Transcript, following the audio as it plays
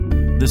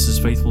This is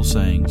Faithful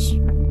Sayings,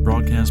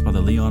 broadcast by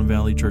the Leon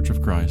Valley Church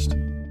of Christ.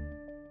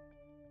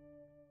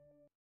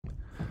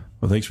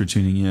 Well, thanks for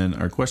tuning in.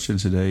 Our question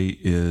today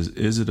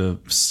is it a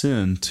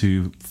sin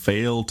to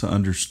fail to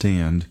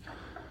understand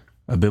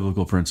a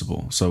biblical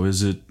principle? So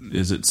is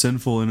it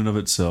sinful in and of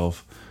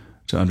itself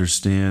to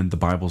understand the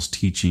Bible's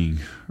teaching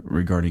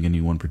regarding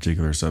any one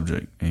particular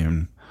subject?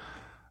 And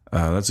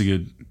that's a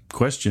good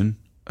question.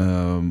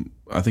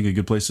 I think a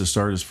good place to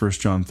start is 1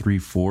 John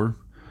 3:4,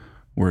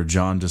 where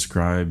John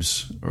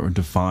describes or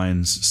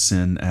defines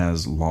sin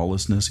as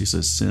lawlessness. He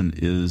says sin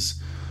is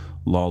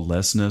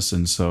lawlessness,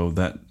 and so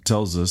that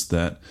tells us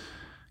that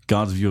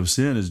God's view of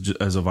sin is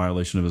as a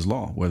violation of his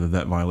law, whether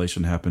that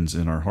violation happens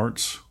in our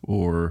hearts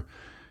or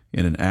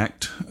in an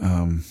act,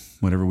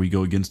 whenever we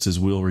go against his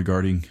will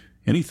regarding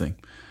anything.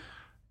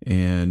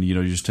 And, you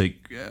just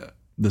take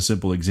the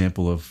simple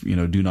example of,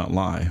 do not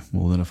lie.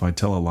 Well, then if I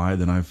tell a lie,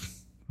 then I've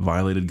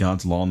violated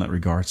God's law in that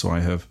regard, so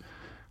I have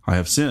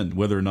sinned,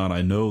 whether or not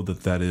I know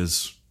that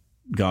is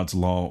God's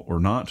law or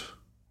not,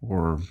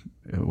 or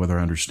whether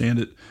I understand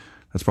it.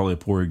 That's probably a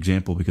poor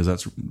example because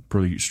that's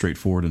pretty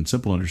straightforward and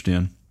simple to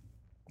understand.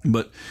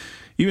 But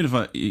even if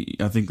I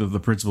think that the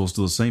principle is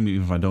still the same,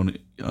 even if I don't,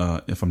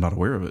 if I'm not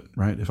aware of it,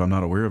 right? If I'm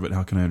not aware of it,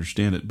 how can I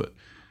understand it? But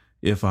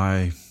if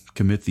I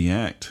commit the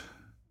act,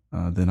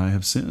 then I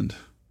have sinned.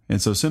 And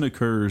so sin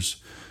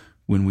occurs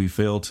when we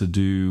fail to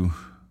do,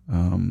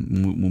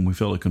 when we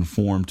fail to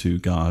conform to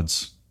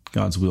God's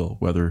will,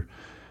 whether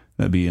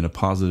that be in a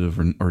positive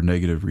or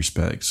negative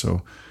respect.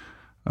 So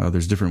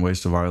there's different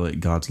ways to violate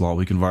God's law.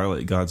 We can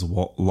violate God's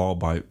law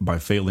by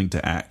failing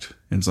to act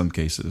in some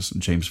cases.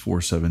 James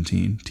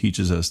 4:17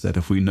 teaches us that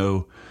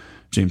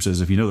James says,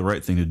 if you know the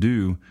right thing to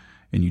do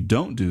and you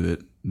don't do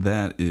it,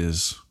 that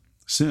is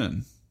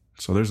sin.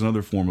 So there's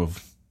another form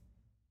of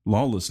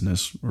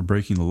lawlessness or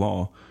breaking the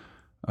law,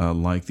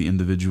 like the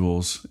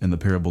individuals in the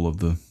parable of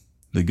the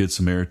Good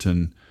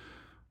Samaritan,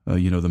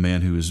 the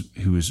man who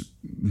was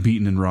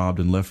beaten and robbed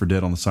and left for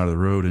dead on the side of the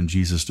road. And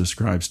Jesus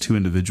describes two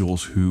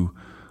individuals who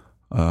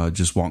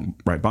just walk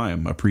right by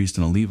him, a priest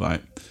and a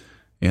Levite,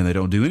 and they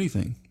don't do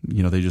anything.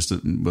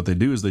 What they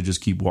do is they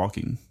just keep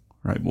walking,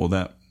 right? Well,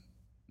 that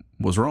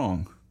was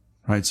wrong,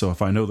 right? So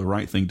if I know the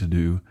right thing to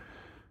do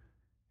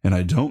and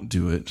I don't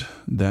do it,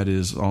 that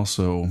is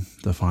also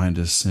defined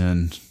as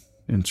sin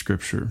in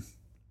Scripture.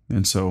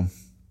 And so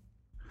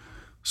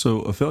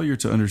a failure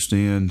to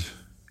understand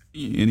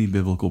any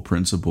biblical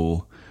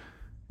principle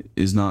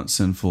is not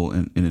sinful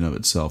in and of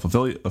itself. A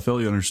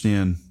failure to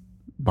understand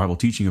Bible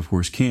teaching, of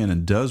course, can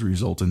and does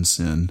result in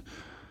sin,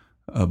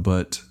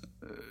 but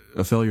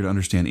a failure to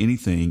understand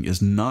anything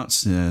is not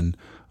sin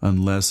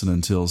unless and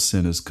until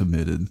sin is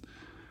committed.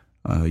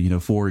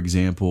 For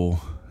example,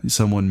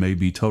 someone may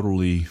be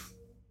totally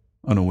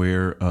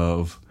unaware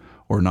of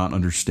or not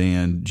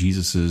understand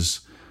Jesus's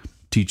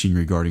teaching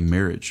regarding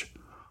marriage,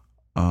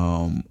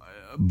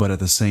 but at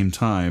the same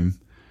time,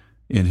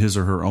 in his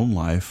or her own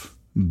life,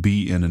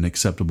 be in an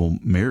acceptable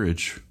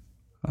marriage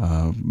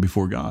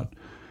before God.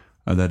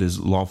 That is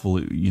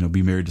lawfully,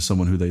 be married to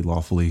someone who they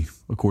lawfully,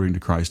 according to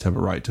Christ, have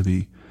a right to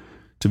be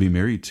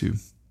married to.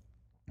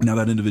 Now,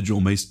 that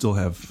individual may still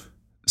have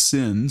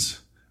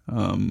sins.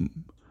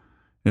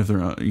 If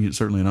they're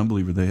certainly an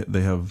unbeliever,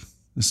 they have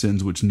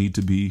sins which need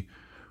to be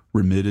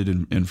remitted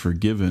and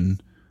forgiven.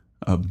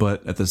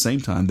 But at the same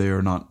time, they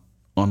are not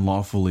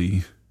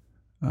unlawfully,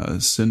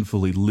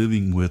 sinfully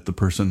living with the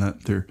person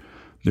that they're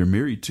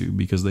married to,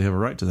 because they have a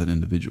right to that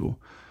individual.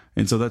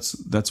 And so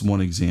that's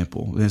one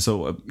example. And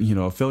so,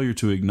 a failure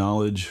to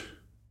acknowledge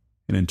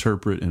and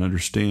interpret and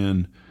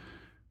understand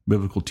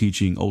biblical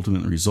teaching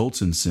ultimately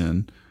results in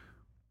sin.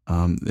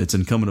 It's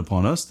incumbent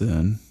upon us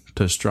then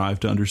to strive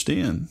to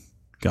understand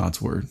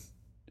God's word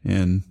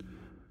and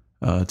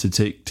to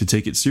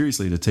take it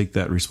seriously, to take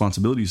that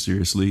responsibility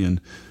seriously,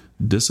 and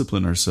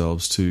discipline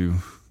ourselves to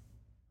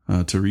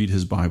read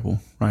his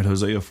Bible. Right?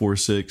 Hosea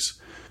 4:6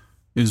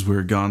 is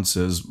where God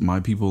says, "My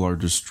people are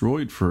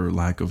destroyed for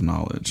lack of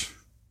knowledge."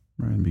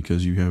 Right?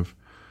 Because you have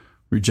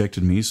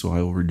rejected me, so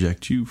I will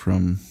reject you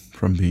from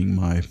being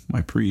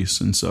my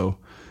priests. And so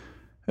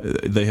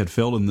they had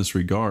failed in this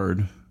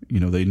regard.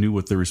 They knew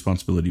what their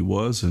responsibility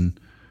was, and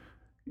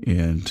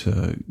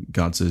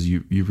God says,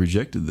 you've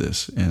rejected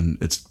this, and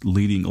it's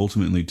leading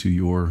ultimately to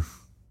your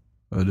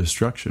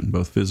destruction,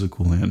 both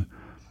physical and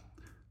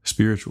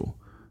spiritual.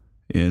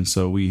 And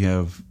so we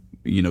have,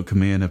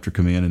 command after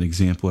command and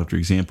example after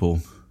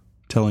example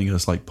telling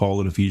us, like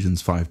Paul in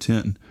Ephesians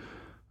 5:10,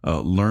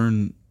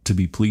 learn to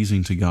be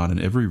pleasing to God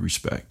in every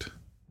respect.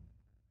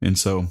 And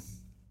so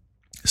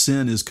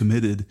sin is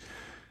committed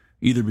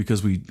either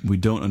because we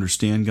don't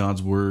understand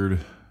God's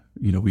word,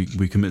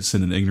 we commit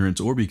sin in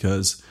ignorance, or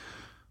because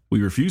we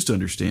refuse to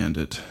understand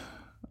it,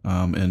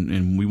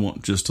 and we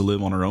want just to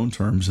live on our own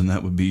terms, and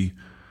that would be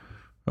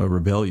a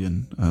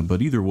rebellion.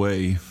 But either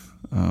way,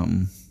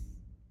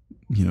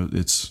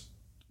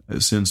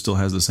 sin still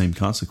has the same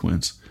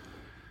consequence.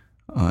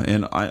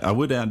 And I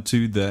would add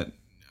too that,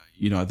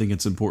 I think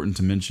it's important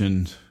to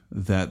mention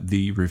that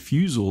the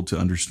refusal to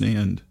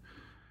understand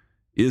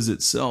is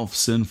itself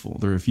sinful.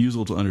 The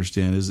refusal to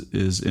understand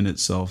is in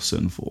itself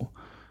sinful.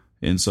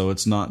 And so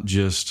it's not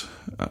just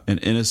an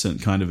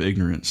innocent kind of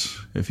ignorance,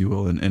 if you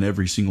will, in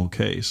every single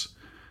case.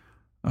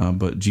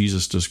 But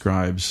Jesus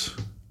describes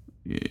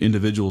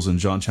individuals in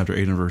John chapter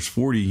 8 and verse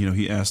 40.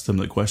 He asked them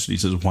that question. He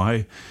says,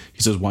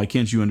 why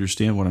can't you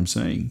understand what I'm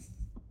saying?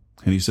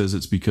 And he says,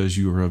 it's because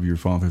you are of your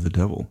father, the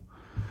devil.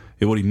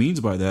 And what he means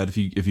by that,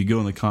 if you go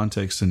in the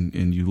context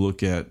and you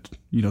look at,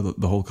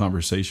 the whole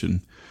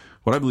conversation,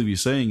 what I believe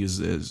he's saying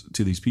is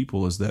to these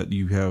people is that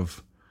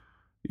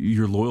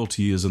your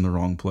loyalty is in the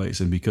wrong place.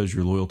 And because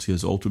your loyalty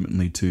is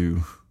ultimately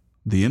to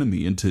the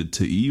enemy and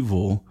to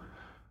evil,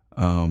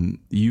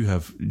 you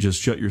have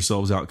just shut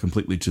yourselves out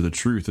completely to the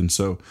truth. And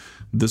so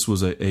this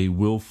was a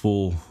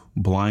willful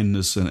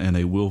blindness and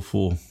a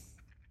willful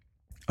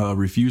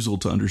refusal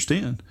to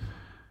understand.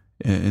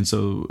 And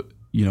so,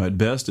 at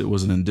best, it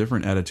was an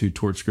indifferent attitude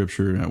towards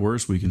Scripture. And at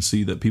worst, we can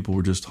see that people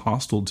were just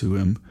hostile to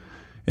him.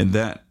 And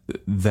that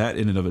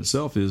in and of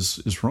itself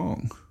is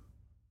wrong.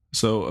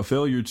 So a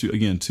failure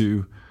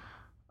to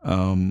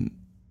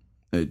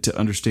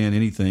understand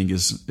anything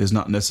is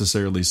not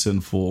necessarily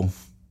sinful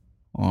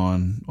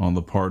on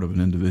the part of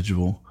an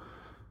individual,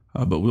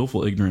 but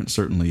willful ignorance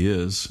certainly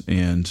is.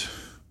 And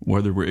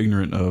whether we're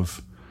ignorant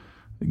of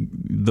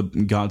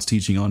God's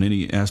teaching on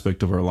any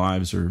aspect of our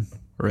lives or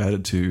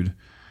attitude,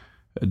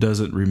 it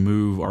doesn't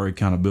remove our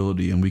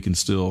accountability, and we can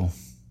still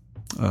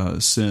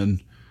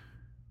sin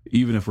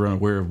even if we're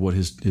unaware of what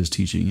his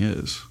teaching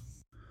is.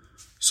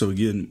 So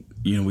again,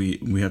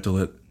 we have to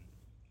let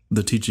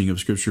the teaching of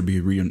Scripture be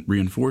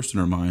reinforced in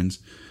our minds,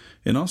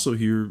 and also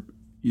hear,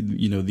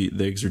 the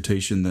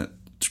exhortation that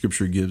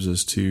Scripture gives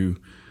us to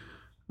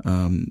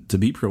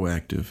be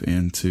proactive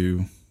and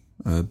to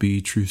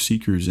be truth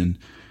seekers and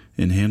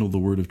handle the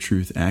word of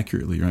truth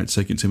accurately. Right,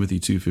 2 Timothy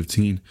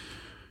 2:15.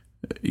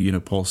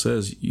 Paul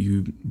says,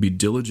 "You be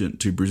diligent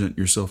to present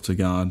yourself to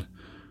God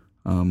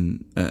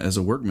as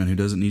a workman who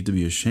doesn't need to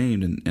be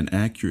ashamed and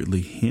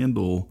accurately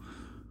handle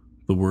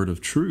the word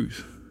of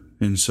truth."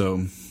 And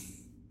so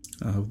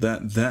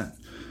that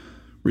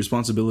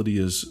responsibility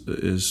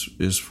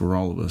is for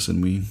all of us,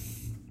 and we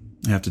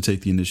have to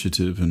take the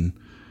initiative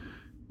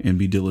and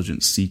be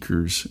diligent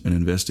seekers and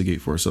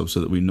investigate for ourselves so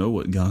that we know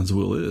what God's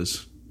will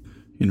is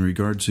in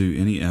regard to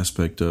any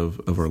aspect of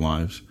our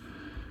lives.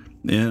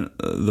 And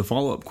the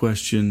follow-up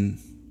question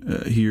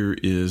here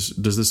is,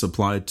 does this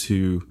apply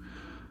to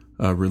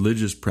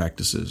religious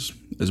practices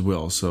as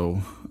well?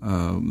 So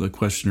the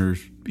questioner,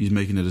 he's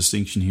making a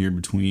distinction here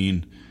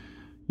between,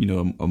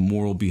 a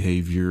moral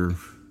behavior,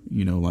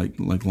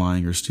 like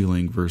lying or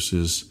stealing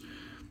versus,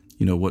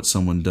 what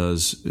someone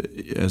does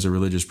as a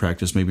religious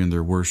practice, maybe in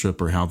their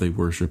worship or how they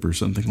worship or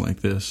something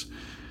like this.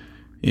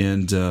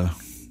 And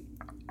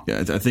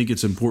I think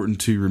it's important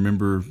to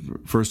remember,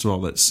 first of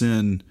all, that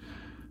sin,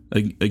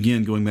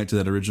 again, going back to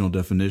that original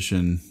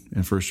definition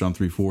in 1 John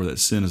 3:4, that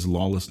sin is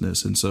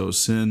lawlessness. And so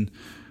sin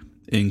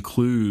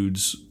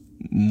includes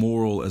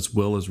moral as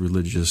well as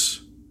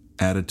religious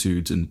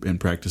attitudes and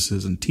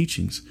practices and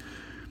teachings.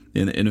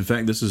 And in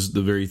fact, this is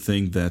the very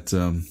thing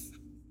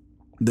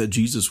that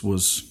Jesus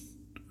was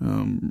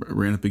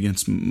ran up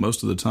against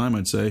most of the time,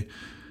 I'd say,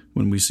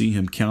 when we see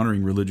him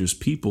countering religious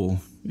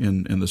people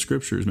in the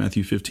Scriptures.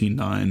 Matthew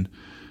 15:9,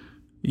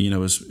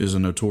 is a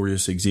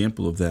notorious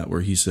example of that,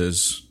 where he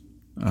says,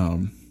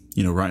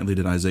 rightly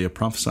did Isaiah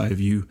prophesy of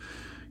you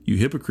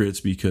hypocrites,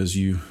 because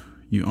you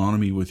honor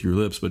me with your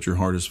lips, but your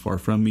heart is far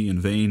from me. In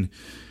vain,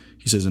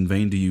 he says, in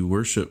vain do you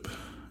worship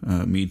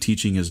me,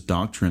 teaching as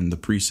doctrine the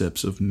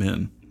precepts of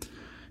men.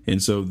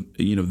 And so,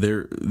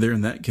 there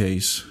in that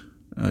case,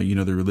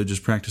 the religious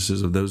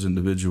practices of those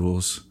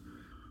individuals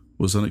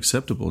was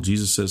unacceptable.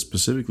 Jesus says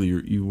specifically,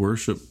 you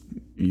worship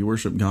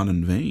God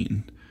in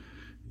vain.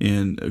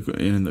 And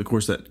of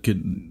course, that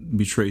could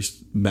be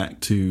traced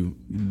back to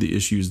the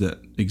issues that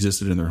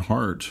existed in their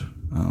heart,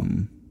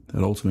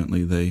 that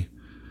ultimately they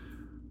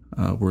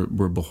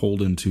were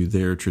beholden to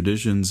their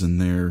traditions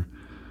and their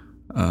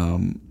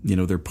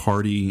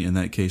party. In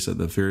that case,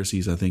 the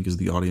Pharisees, I think, is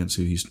the audience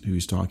who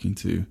he's talking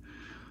to.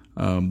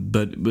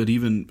 But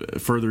even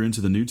further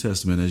into the New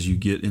Testament, as you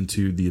get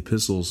into the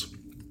epistles,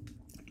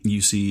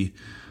 you see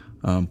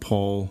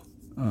Paul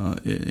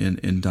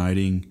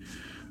indicting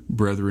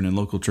brethren in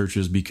local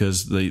churches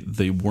because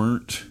they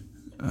weren't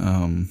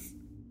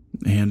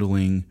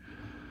handling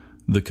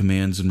the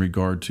commands in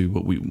regard to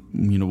what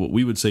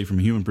we would say from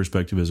a human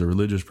perspective as a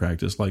religious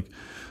practice, like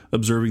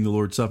observing the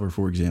Lord's Supper,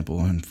 for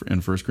example,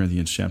 in 1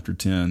 Corinthians chapter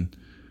 10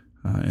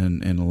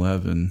 and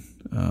 11.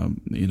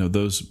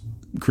 Those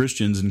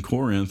Christians in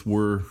Corinth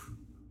were,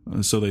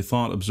 so they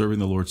thought, observing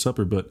the Lord's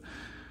Supper, but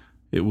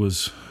it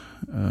was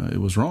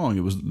wrong.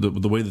 It was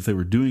the way that they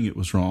were doing it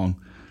was wrong,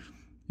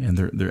 and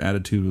their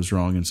attitude was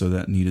wrong, and so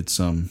that needed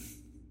some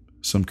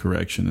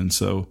correction. And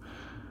so,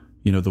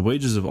 the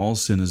wages of all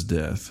sin is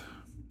death,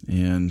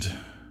 and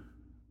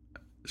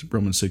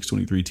Romans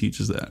 6:23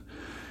 teaches that.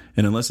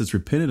 And unless it's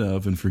repented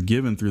of and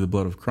forgiven through the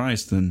blood of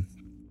Christ, then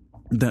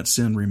that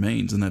sin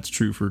remains, and that's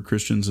true for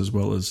Christians as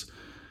well as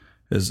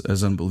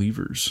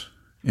unbelievers.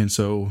 And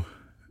so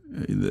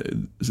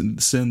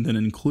sin then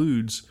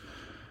includes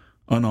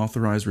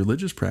unauthorized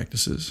religious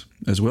practices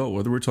as well,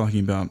 whether we're talking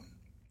about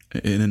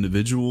an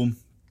individual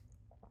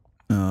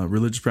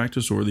religious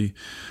practice or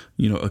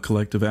a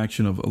collective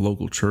action of a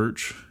local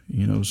church,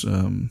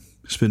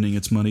 spending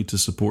its money to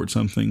support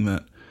something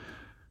that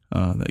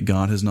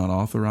God has not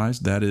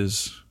authorized. That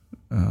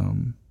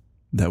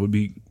would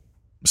be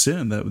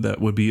sin.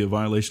 That would be a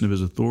violation of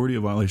His authority,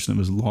 a violation of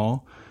His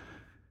law.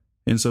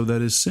 And so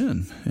that is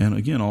sin. And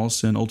again, all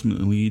sin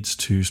ultimately leads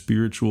to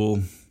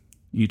spiritual,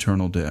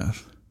 eternal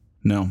death.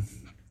 Now,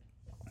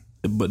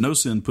 but no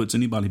sin puts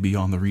anybody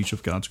beyond the reach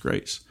of God's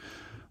grace.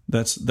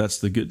 That's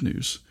the good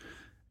news.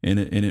 And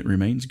it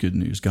remains good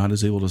news. God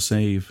is able to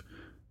save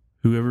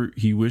whoever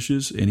He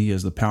wishes, and He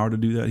has the power to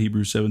do that.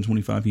 Hebrews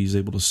 7:25, He's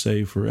able to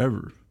save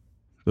forever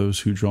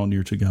those who draw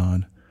near to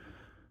God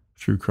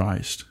through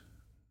Christ.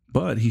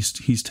 But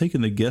He's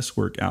taken the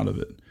guesswork out of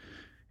it,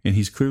 and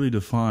He's clearly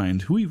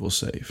defined who He will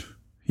save.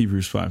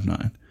 Hebrews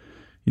 5:9.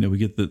 We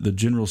get the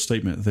general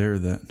statement there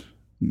that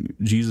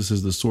Jesus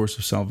is the source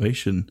of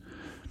salvation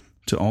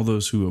to all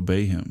those who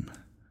obey Him.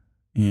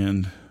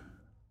 And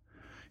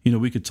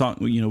we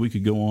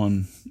could go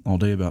on all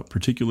day about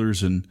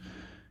particulars, and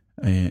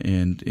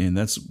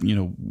that's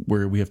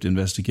where we have to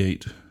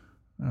investigate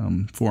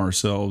for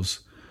ourselves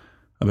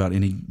about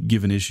any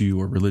given issue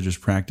or religious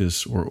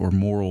practice or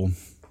moral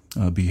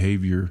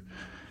behavior,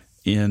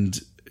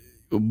 and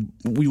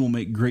we will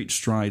make great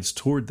strides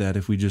toward that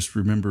if we just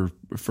remember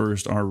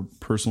first our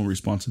personal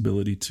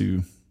responsibility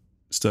to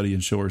study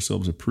and show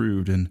ourselves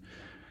approved, and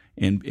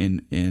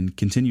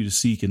continue to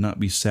seek and not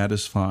be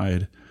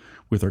satisfied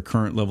with our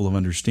current level of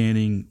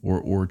understanding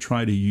or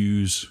try to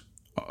use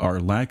our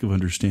lack of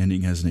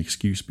understanding as an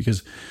excuse,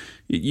 because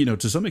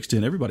to some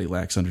extent everybody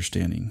lacks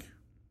understanding,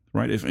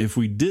 right? If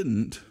we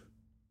didn't,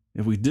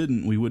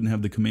 we wouldn't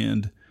have the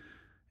command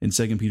in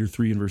 2 Peter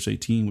 3 and verse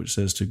 18, which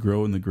says to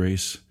grow in the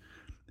grace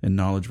and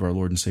knowledge of our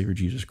Lord and Savior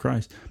Jesus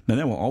Christ. Now,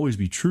 that will always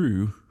be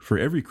true for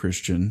every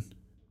Christian.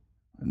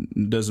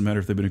 It doesn't matter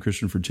if they've been a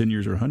Christian for 10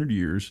 years or 100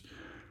 years.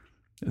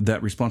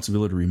 That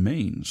responsibility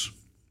remains.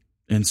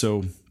 And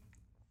so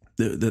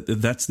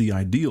that's the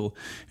ideal.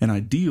 And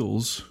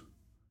ideals,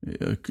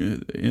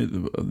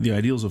 the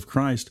ideals of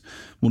Christ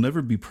will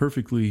never be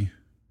perfectly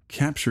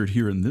captured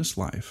here in this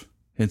life.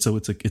 And so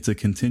it's a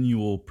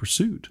continual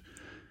pursuit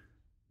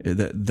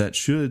that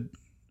should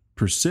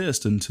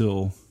persist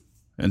until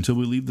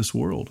we leave this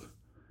world.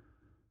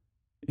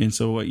 And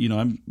so,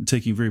 I'm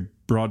taking very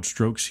broad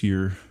strokes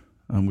here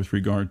with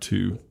regard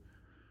to,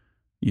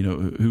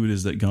 who it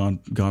is that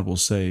God will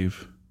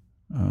save.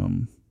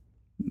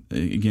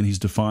 Again, He's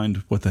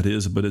defined what that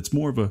is, but it's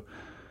more of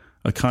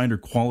a kind or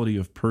quality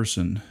of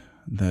person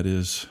that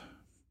is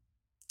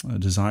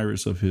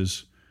desirous of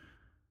His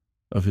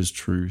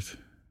truth.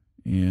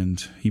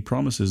 And He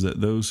promises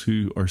that those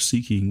who are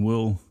seeking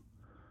will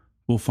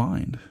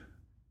find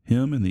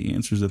Him and the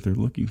answers that they're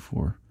looking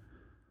for.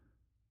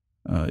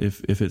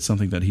 If it's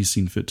something that He's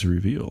seen fit to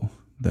reveal,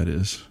 that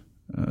is,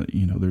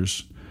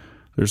 there's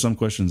some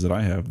questions that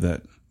I have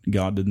that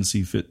God didn't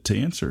see fit to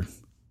answer.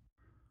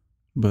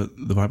 But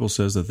the Bible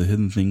says that the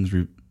hidden things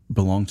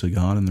belong to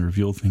God and the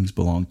revealed things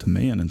belong to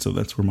man. And so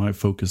that's where my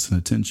focus and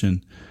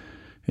attention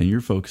and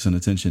your focus and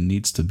attention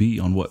needs to be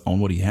on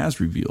what He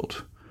has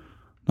revealed,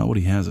 not what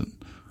He hasn't.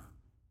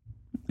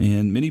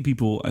 And many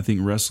people, I think,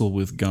 wrestle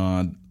with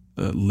God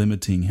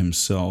limiting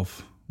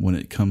Himself when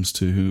it comes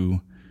to who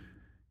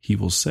He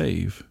will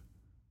save.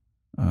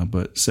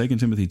 But 2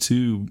 Timothy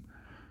 2,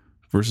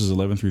 verses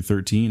 11 through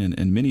 13,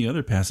 and many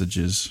other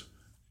passages,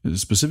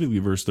 specifically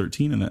verse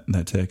 13 in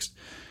that text,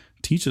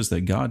 teach us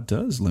that God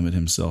does limit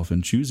Himself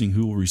in choosing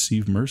who will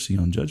receive mercy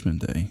on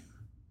Judgment Day.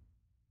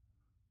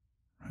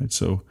 Right?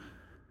 So,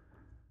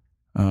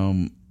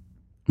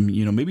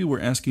 maybe we're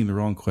asking the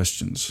wrong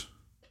questions.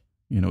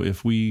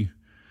 If we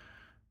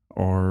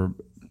are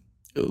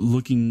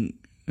looking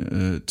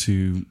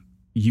to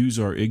use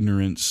our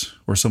ignorance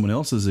or someone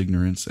else's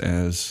ignorance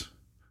as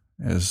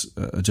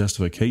a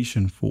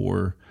justification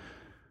for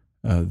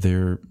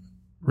their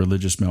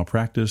religious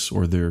malpractice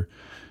or their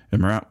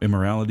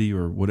immorality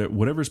or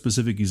whatever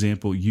specific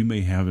example you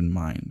may have in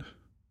mind.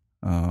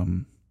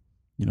 Our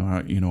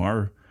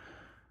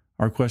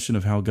question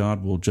of how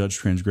God will judge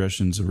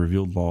transgressions of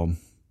revealed law,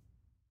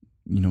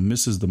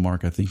 misses the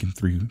mark, I think, in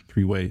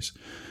three ways.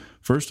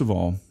 First of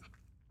all,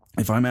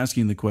 if I'm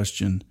asking the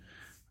question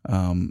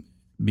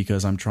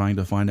because I'm trying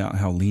to find out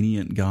how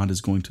lenient God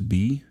is going to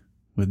be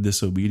with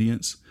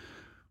disobedience,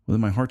 well,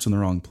 then my heart's in the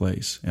wrong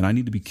place. And I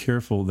need to be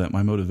careful that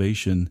my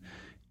motivation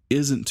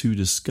isn't to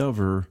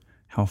discover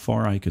how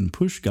far I can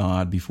push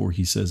God before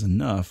He says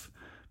enough,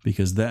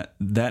 because that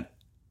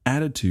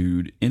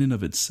attitude in and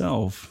of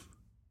itself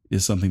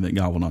is something that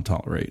God will not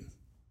tolerate,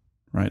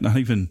 right? Not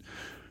even,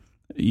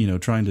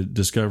 trying to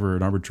discover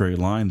an arbitrary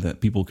line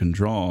that people can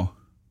draw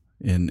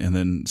and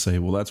then say,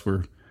 well, that's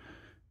where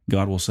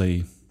God will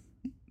say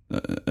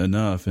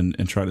enough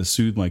and try to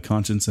soothe my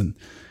conscience. And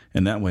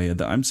that way,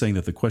 I'm saying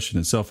that the question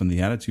itself and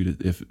the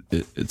attitude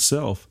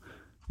itself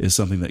is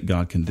something that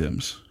God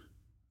condemns.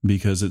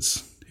 because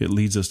it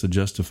leads us to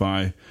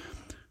justify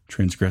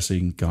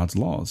transgressing God's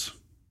laws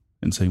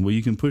and saying, well,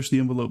 you can push the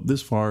envelope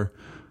this far,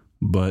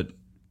 but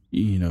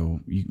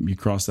you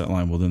cross that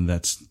line, well, then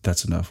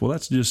that's enough. Well,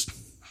 that's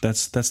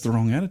the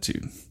wrong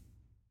attitude.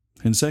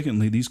 And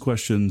secondly, these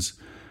questions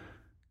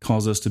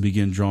cause us to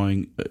begin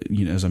drawing,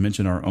 as I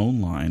mentioned, our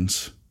own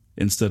lines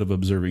instead of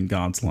observing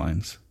God's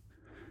lines.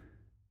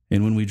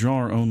 And when we draw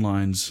our own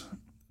lines,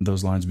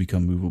 those lines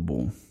become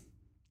movable.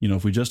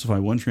 If we justify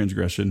one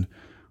transgression,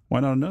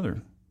 why not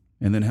another?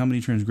 And then how many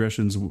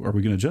transgressions are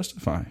we going to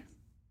justify?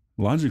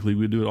 Logically,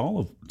 we do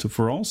it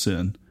for all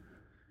sin.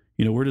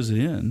 Where does it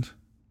end?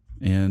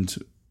 And,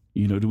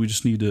 do we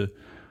just need to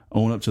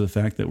own up to the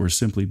fact that we're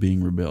simply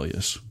being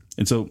rebellious?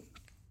 And so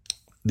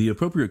the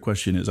appropriate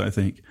question is, I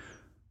think,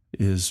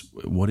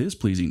 what is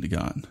pleasing to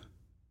God?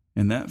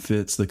 And that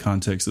fits the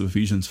context of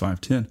Ephesians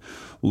 5:10.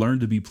 Learn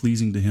to be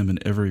pleasing to him in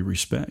every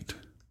respect.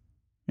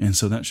 And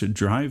so that should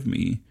drive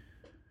me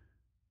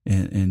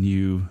and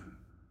you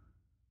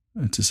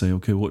to say,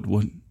 okay,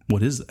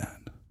 what is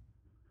that?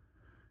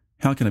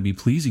 How can I be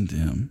pleasing to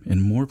him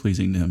and more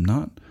pleasing to him?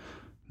 Not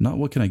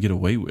what can I get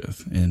away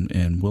with,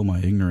 and will my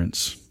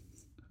ignorance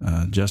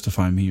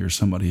justify me or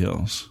somebody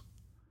else?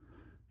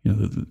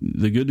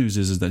 The good news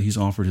is that he's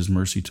offered his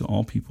mercy to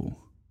all people.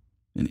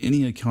 And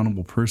any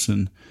accountable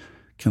person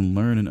can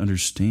learn and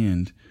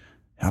understand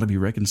how to be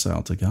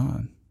reconciled to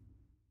God.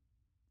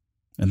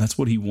 And that's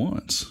what he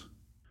wants.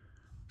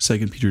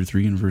 2 Peter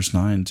 3 and verse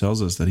 9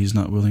 tells us that he's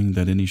not willing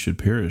that any should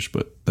perish,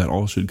 but that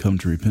all should come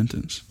to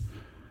repentance.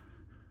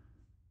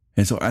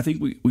 And so I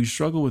think we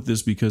struggle with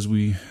this because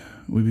we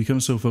become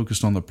so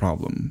focused on the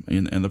problem.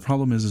 And the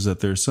problem is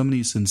that there are so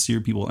many sincere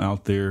people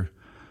out there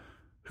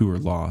who are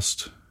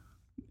lost.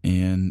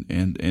 And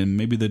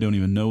maybe they don't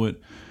even know it,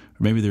 or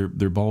maybe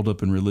they're balled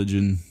up in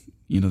religion,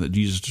 that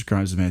Jesus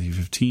describes in Matthew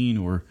 15,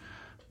 or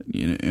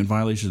in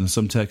violation of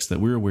some text that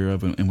we're aware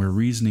of, and we're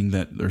reasoning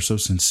that they're so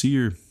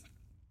sincere,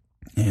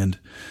 and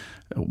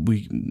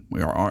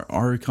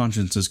our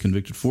conscience is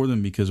convicted for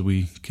them because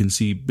we can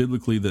see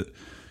biblically that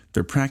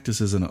their practice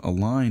isn't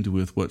aligned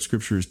with what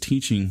Scripture is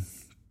teaching,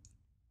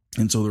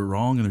 and so they're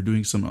wrong and they're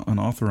doing some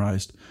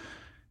unauthorized.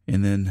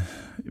 And then,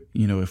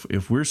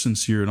 if we're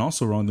sincere and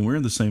also wrong, then we're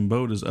in the same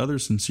boat as other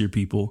sincere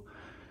people.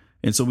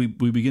 And so we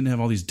begin to have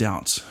all these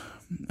doubts.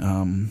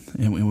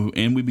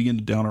 And we begin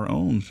to doubt our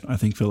own, I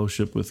think,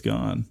 fellowship with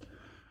God.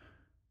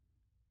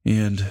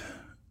 And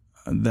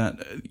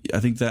I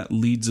think that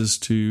leads us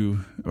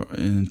to,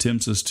 and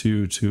tempts us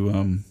to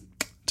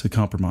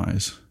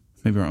compromise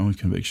maybe our own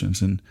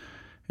convictions and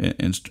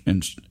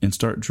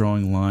start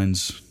drawing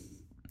lines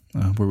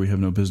where we have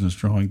no business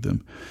drawing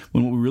them.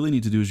 When what we really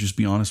need to do is just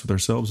be honest with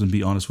ourselves and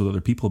be honest with other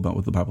people about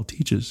what the Bible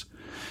teaches,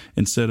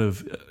 instead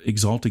of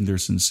exalting their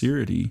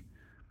sincerity.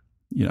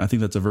 I think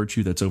that's a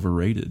virtue that's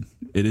overrated.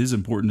 It is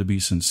important to be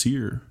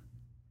sincere,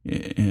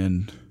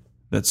 and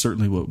that's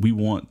certainly what we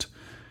want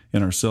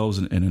in ourselves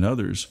and in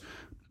others.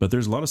 But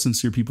there's a lot of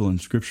sincere people in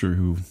Scripture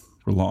who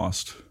were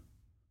lost.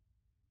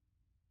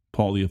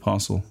 Paul the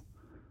Apostle,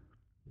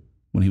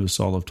 when he was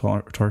Saul of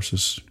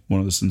Tarsus, one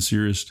of the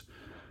sincerest,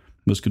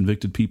 most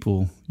convicted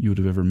people you would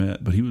have ever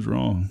met, but he was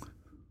wrong.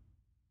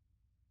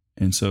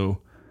 And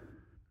so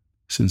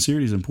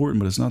sincerity is important,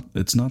 but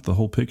it's not the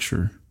whole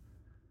picture.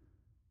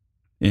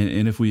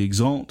 And if we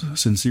exalt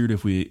sincerity,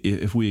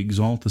 if we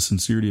exalt the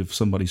sincerity of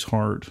somebody's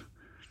heart,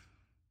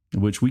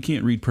 which we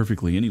can't read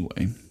perfectly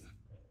anyway,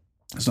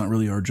 it's not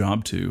really our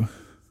job to.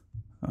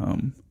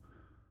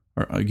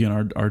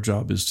 Our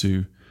job is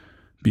to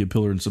be a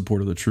pillar in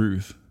support of the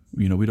truth.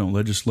 We don't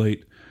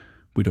legislate,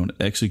 we don't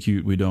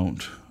execute, we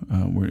don't.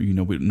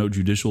 No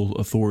judicial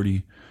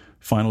authority.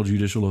 Final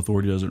judicial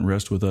authority doesn't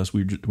rest with us.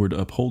 We're to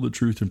uphold the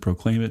truth and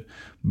proclaim it,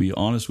 be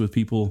honest with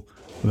people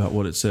about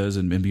what it says,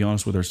 and be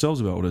honest with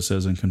ourselves about what it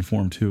says and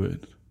conform to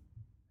it.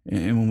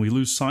 And when we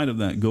lose sight of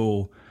that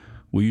goal,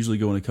 we usually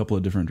go in a couple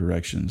of different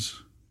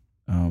directions.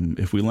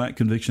 If we lack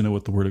conviction of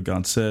what the Word of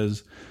God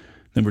says,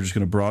 then we're just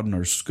going to broaden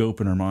our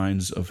scope in our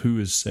minds of who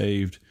is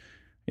saved.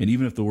 And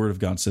even if the Word of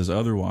God says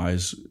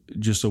otherwise,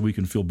 just so we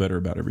can feel better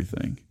about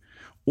everything.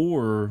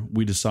 Or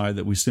we decide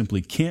that we simply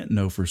can't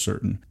know for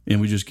certain, and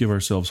we just give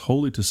ourselves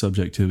wholly to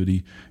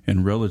subjectivity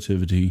and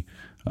relativity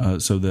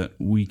so that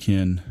we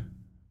can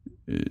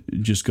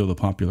just go the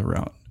popular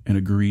route and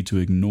agree to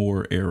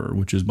ignore error,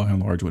 which is by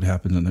and large what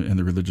happens in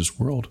the religious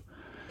world.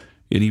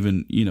 And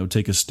even,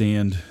 take a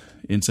stand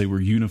and say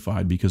we're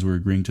unified because we're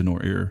agreeing to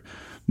ignore error.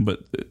 But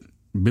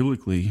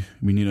biblically,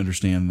 we need to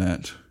understand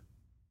that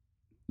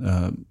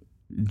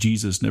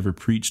Jesus never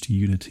preached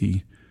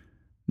unity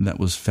that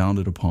was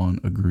founded upon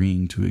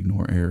agreeing to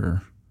ignore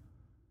error.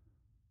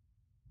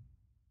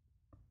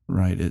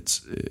 Right?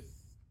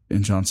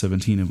 In John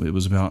 17, it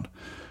was about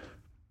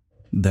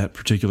that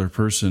particular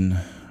person,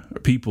 or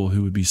people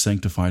who would be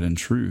sanctified in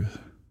truth.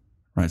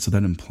 Right? So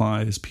that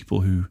implies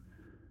people who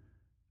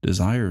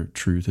desire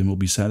truth and will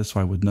be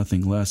satisfied with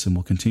nothing less and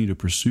will continue to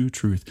pursue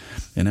truth.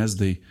 And as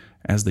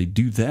they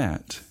do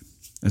that,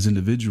 as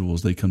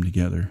individuals, they come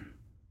together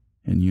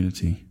in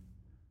unity.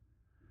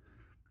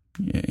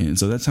 And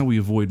so that's how we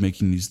avoid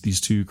making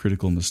these two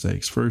critical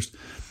mistakes. First,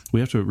 we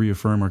have to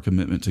reaffirm our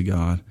commitment to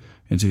God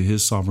and to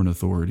his sovereign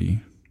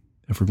authority.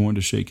 If we're going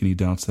to shake any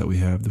doubts that we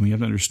have, then we have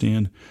to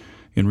understand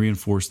and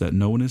reinforce that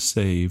no one is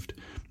saved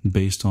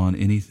based on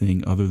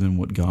anything other than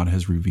what God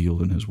has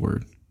revealed in his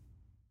word.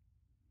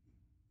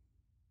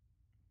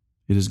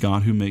 It is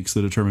God who makes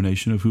the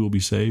determination of who will be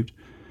saved,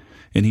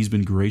 and he's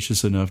been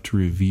gracious enough to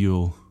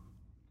reveal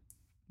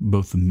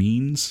both the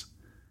means,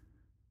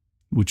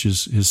 which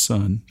is his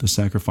son, the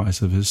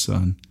sacrifice of his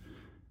son,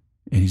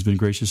 and he's been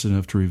gracious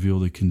enough to reveal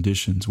the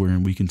conditions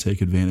wherein we can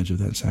take advantage of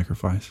that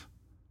sacrifice.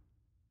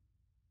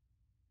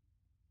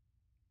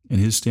 And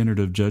his standard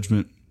of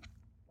judgment,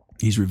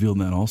 he's revealed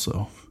that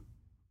also,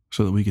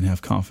 so that we can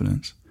have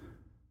confidence.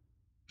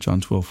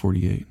 John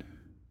 12:48.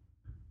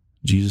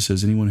 Jesus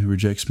says, anyone who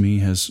rejects me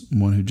has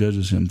one who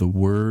judges him. The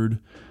word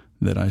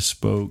that I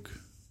spoke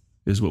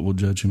is what will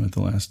judge him at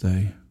the last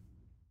day.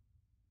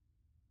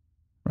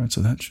 Right?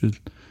 So that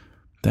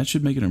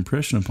should make an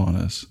impression upon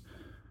us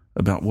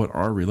about what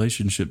our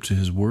relationship to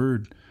his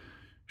word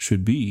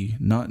should be,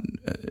 not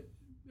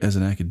as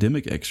an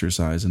academic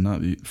exercise and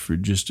not for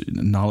just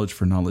knowledge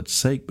for knowledge's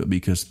sake, but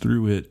because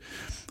through it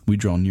we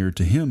draw near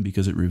to him,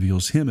 because it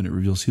reveals him and it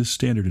reveals his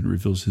standard and it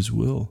reveals his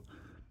will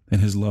and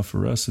his love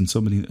for us and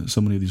so many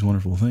of these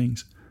wonderful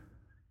things.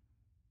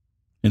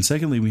 And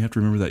secondly, we have to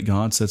remember that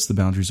God sets the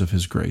boundaries of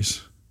his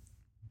grace.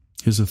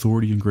 His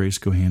authority and grace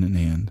go hand in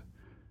hand.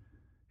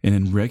 And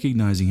in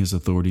recognizing his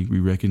authority, we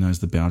recognize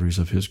the boundaries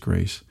of his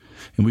grace.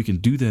 And we can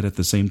do that at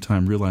the same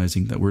time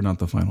realizing that we're not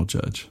the final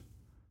judge.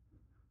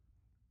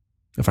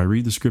 If I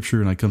read the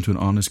scripture and I come to an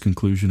honest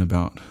conclusion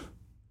about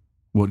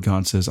what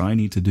God says I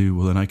need to do,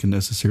 well, then I can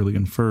necessarily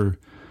infer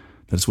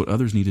that's what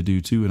others need to do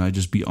too, and I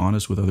just be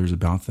honest with others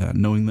about that,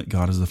 knowing that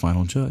God is the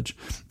final judge.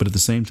 But at the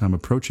same time,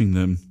 approaching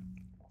them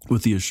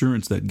with the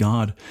assurance that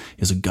God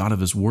is a God of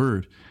his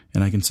word,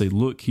 and I can say,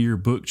 look here,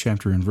 book,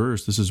 chapter, and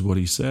verse, this is what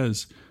he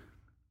says.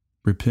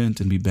 Repent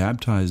and be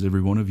baptized,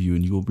 every one of you,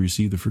 and you will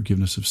receive the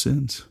forgiveness of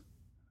sins.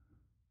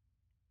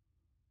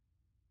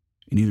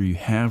 And either you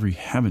have or you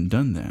haven't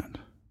done that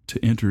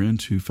to enter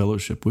into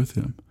fellowship with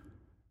him.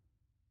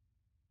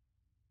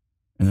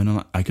 And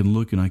then I can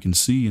look and I can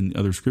see in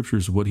other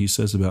scriptures what he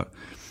says about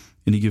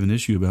any given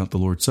issue about the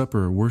Lord's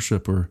Supper or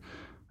worship, or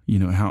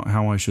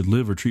how I should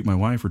live or treat my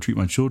wife or treat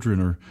my children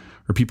or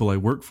people I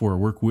work for or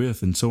work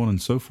with, and so on and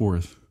so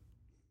forth.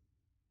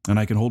 And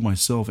I can hold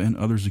myself and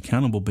others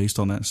accountable based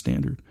on that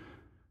standard.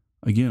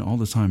 Again, all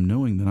the time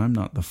knowing that I'm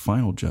not the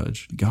final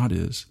judge. God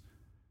is.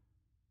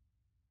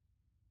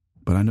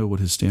 But I know what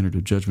his standard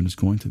of judgment is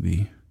going to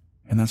be,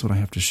 and that's what I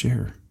have to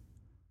share.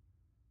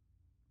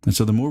 And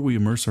so the more we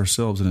immerse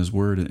ourselves in his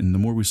word and the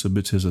more we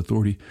submit to his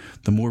authority,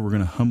 the more we're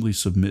going to humbly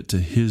submit to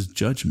his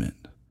judgment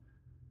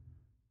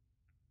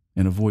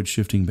and avoid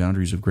shifting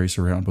boundaries of grace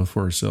around both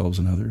for ourselves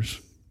and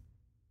others.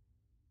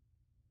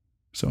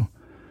 So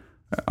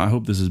I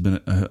hope this has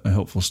been a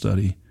helpful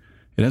study.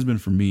 It has been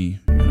for me,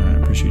 and I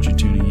appreciate you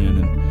tuning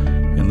in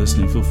and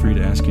listening. Feel free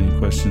to ask any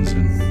questions,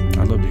 and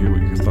I'd love to hear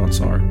what your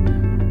thoughts are.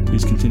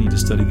 Please continue to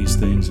study these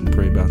things and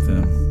pray about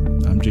them.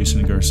 I'm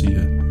Jason Garcia,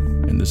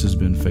 and this has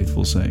been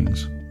Faithful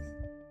Sayings.